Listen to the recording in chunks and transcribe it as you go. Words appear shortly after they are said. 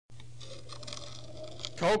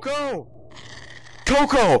Coco!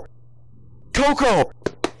 Coco! Coco!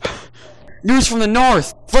 News from the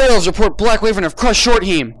north! Elves report Black Wyvern have crushed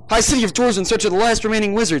Shortheim. High City of Dwarves in search of the last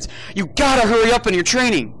remaining wizards. You gotta hurry up in your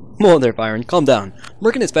training! Whoa there, Fyron. Calm down. I'm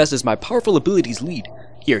working as fast as my powerful abilities lead.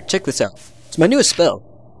 Here, check this out. It's my newest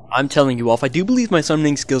spell. I'm telling you all, I do believe my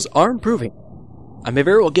summoning skills are improving. I may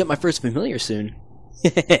very well get my first familiar soon.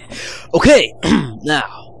 Okay,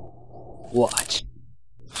 now, watch.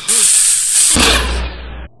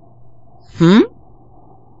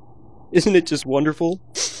 Isn't it just wonderful?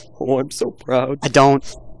 Oh, I'm so proud. I can't.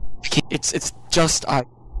 It's just, I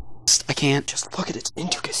can't. Just look at its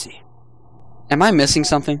intricacy. Am I missing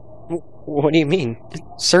something? What do you mean? It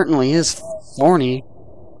certainly is thorny.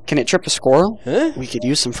 Can it trip a squirrel? Huh? We could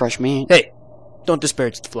use some fresh meat. Hey, don't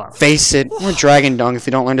disparage the flower. Face it, we're dragon dung if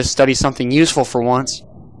you don't learn to study something useful for once.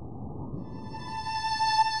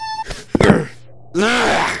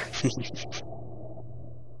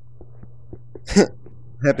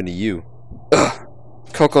 What happened to you?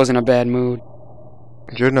 Coco's in a bad mood.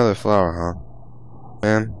 You're another flower, huh?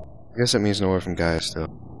 Man, I guess that means no word from Gaia still.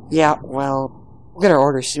 Yeah, well, we'll get our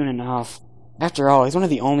orders soon enough. After all, he's one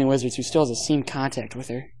of the only wizards who still has a seen contact with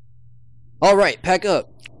her. Alright, pack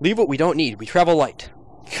up. Leave what we don't need. We travel light.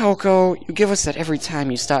 Coco, you give us that every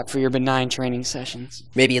time you stop for your benign training sessions.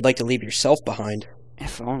 Maybe you'd like to leave yourself behind.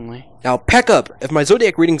 If only. Now, pack up! If my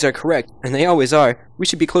zodiac readings are correct, and they always are, we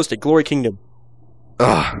should be close to Glory Kingdom.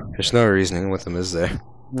 Ugh, there's no reasoning with them, is there?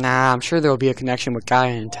 Nah, I'm sure there will be a connection with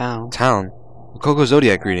Gaia in town. Town? Coco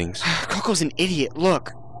Zodiac readings. Coco's an idiot,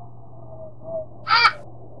 look.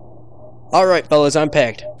 Alright, fellas, I'm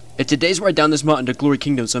packed. It's a day's ride down this mountain to Glory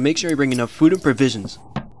Kingdom, so make sure you bring enough food and provisions.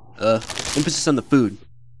 Emphasis on the food.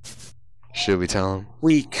 Should we tell him?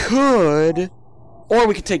 We could. Or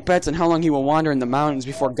we could take bets on how long he will wander in the mountains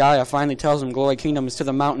before Gaia finally tells him Glory Kingdom is to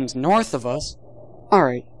the mountains north of us.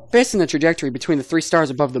 Alright, based on the trajectory between the 3 stars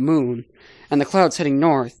above the moon and the clouds heading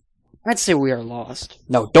north, I'd say we are lost.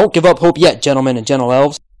 No, don't give up hope yet, gentlemen and gentle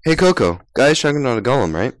elves. Hey Coco, Gaia's talking on a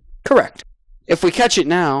golem, right? Correct. If we catch it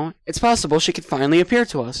now, it's possible she could finally appear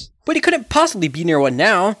to us. But he couldn't possibly be near one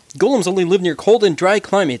now. Golems only live near cold and dry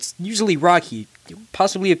climates, usually rocky.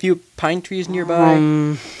 Possibly a few pine trees nearby.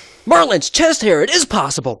 Marlin's chest hair, it is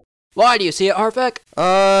possible! Why, do you see it, Harphek?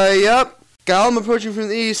 Yep. Golem approaching from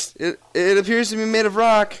the east. It appears to be made of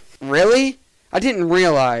rock. Really? I didn't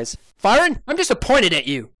realize. Fyron, I'm disappointed at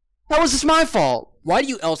you. How was this my fault? Why do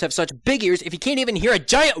you elves have such big ears if you can't even hear a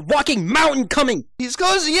giant walking mountain coming? He's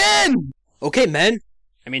closing in! Okay, man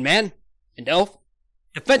and elf.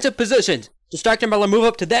 Defensive positions. Distract him while I move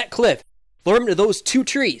up to that cliff. Lure him to those 2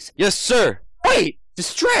 trees. Yes, sir. Wait,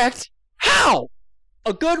 distract? How?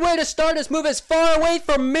 A good way to start is move as far away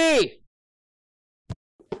from me.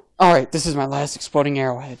 Alright, this is my last exploding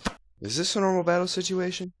arrowhead. Is this a normal battle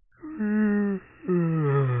situation? You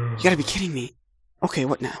gotta be kidding me. Okay,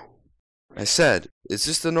 what now? I said, is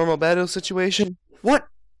this the normal battle situation? What?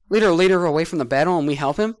 Lead our leader away from the battle and we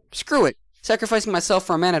help him? Screw it. Sacrificing myself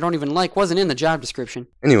for a man I don't even like wasn't in the job description.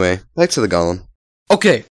 Anyway, back to the golem.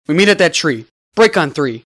 Okay, we meet at that tree. Break on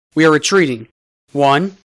 3. We are retreating.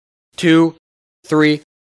 1, 2, 3,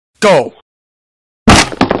 go!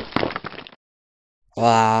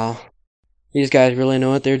 Wow. These guys really know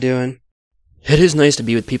what they're doing. It is nice to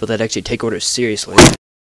be with people that actually take orders seriously.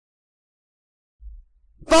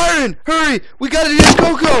 Byron, hurry! We gotta get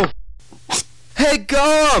Coco! Hey,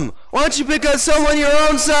 Golem! Why don't you pick on someone your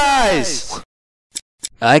own size?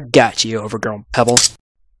 I got you, overgrown pebble.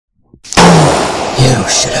 You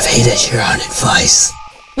should have heeded your own advice.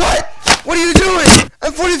 What? What are you doing?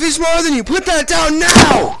 I'm 40 feet smaller than you. Put that down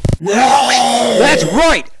now! That's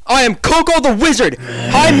right! I am Coco the Wizard,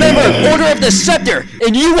 High Member, Order of the Scepter,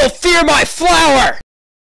 and you will fear my flower!